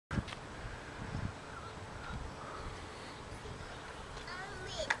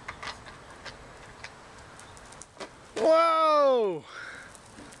Whoa!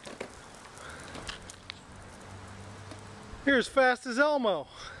 You're as fast as Elmo.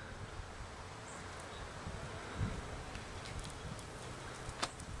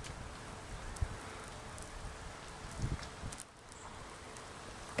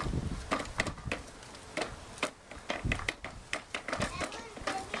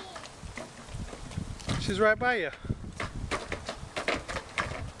 She's right by you.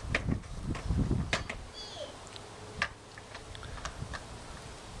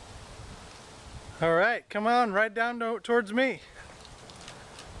 All right, come on, right down towards me.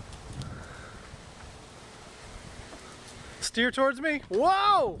 Steer towards me.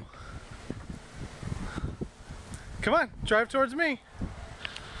 Whoa! Come on, drive towards me.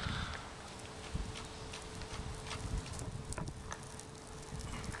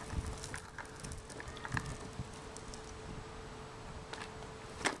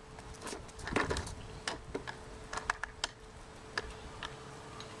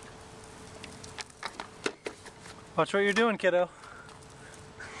 Watch what you're doing, kiddo.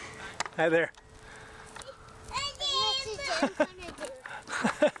 Hi there. I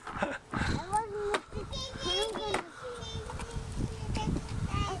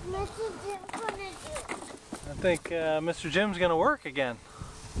think Mr. Jim's gonna work again.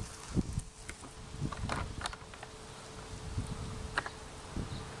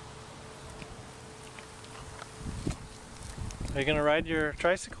 Are you gonna ride your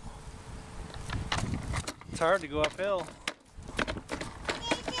tricycle? It's hard to go uphill.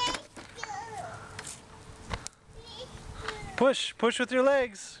 Push, push with your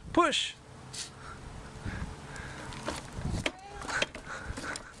legs. Push.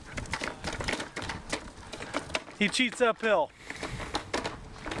 He cheats uphill.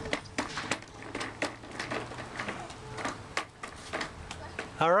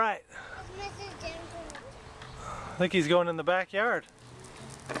 All right. I think he's going in the backyard.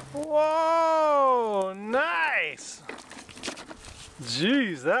 Whoa, nice.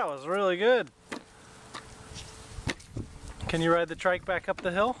 Jeez, that was really good. Can you ride the trike back up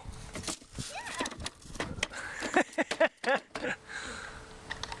the hill? Yeah.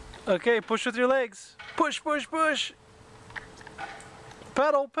 Okay, push with your legs. Push, push, push.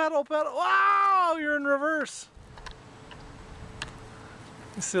 Pedal, pedal, pedal. Wow, you're in reverse.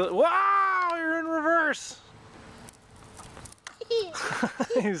 Wow, you're in reverse.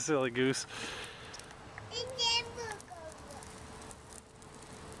 You silly goose.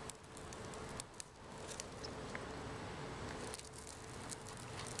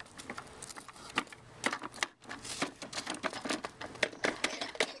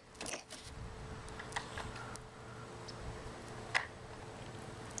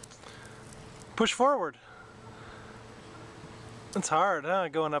 Push forward. It's hard, huh,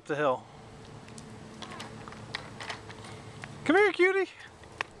 going up the hill. Come here, cutie.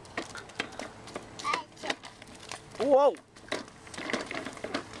 Whoa.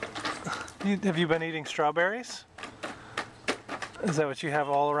 Have you been eating strawberries? Is that what you have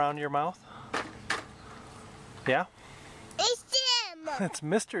all around your mouth? Yeah? It's Jim. It's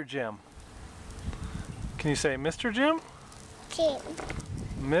Mr. Jim. Can you say Mr. Jim? Jim.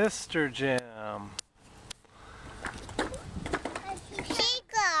 Mr. Jim.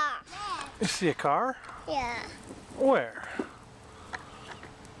 You see a car? Yeah. Where?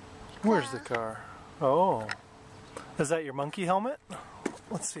 Where's the car? Oh. Is that your monkey helmet?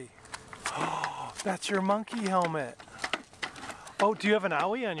 Let's see. Oh, that's your monkey helmet. Oh, do you have an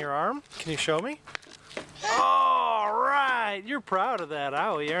owie on your arm? Can you show me? All right. You're proud of that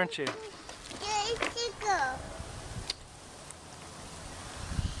owie, aren't you? Tricycle.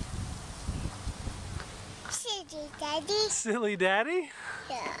 Silly Daddy. Silly Daddy?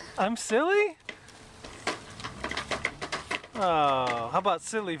 Yeah. I'm silly? Oh, how about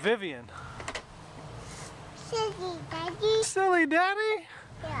Silly Vivian? Silly Daddy. Silly Daddy?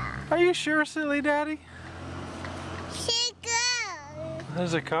 Yeah. Are you sure, Silly Daddy? Tricycle.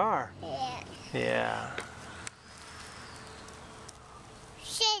 There's a car. Yeah. Yeah.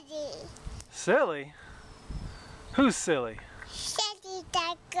 Silly. Silly? Who's silly? Silly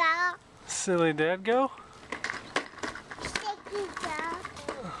Daddy. Silly Dad go? Silly Daddy.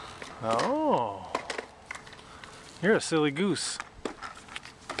 Oh. You're a silly goose.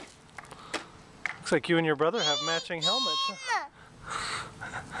 Looks like you and your brother have matching helmets.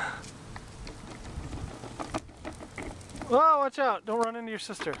 Oh, watch out. Don't run into your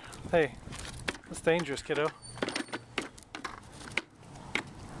sister. Hey, that's dangerous, kiddo.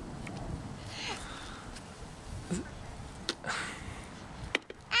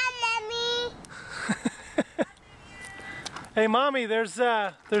 Mommy. Hey, Mommy, there's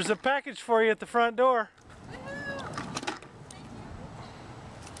a package for you at the front door.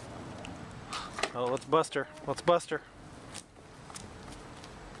 Oh, let's bust her. Let's bust her.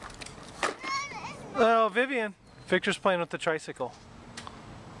 Oh, Vivian. Victor's playing with the tricycle.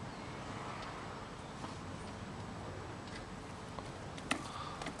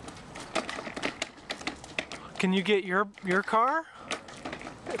 Can you get your car?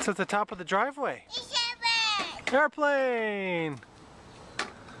 It's at the top of the driveway. Airplane!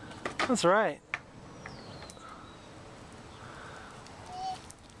 That's right.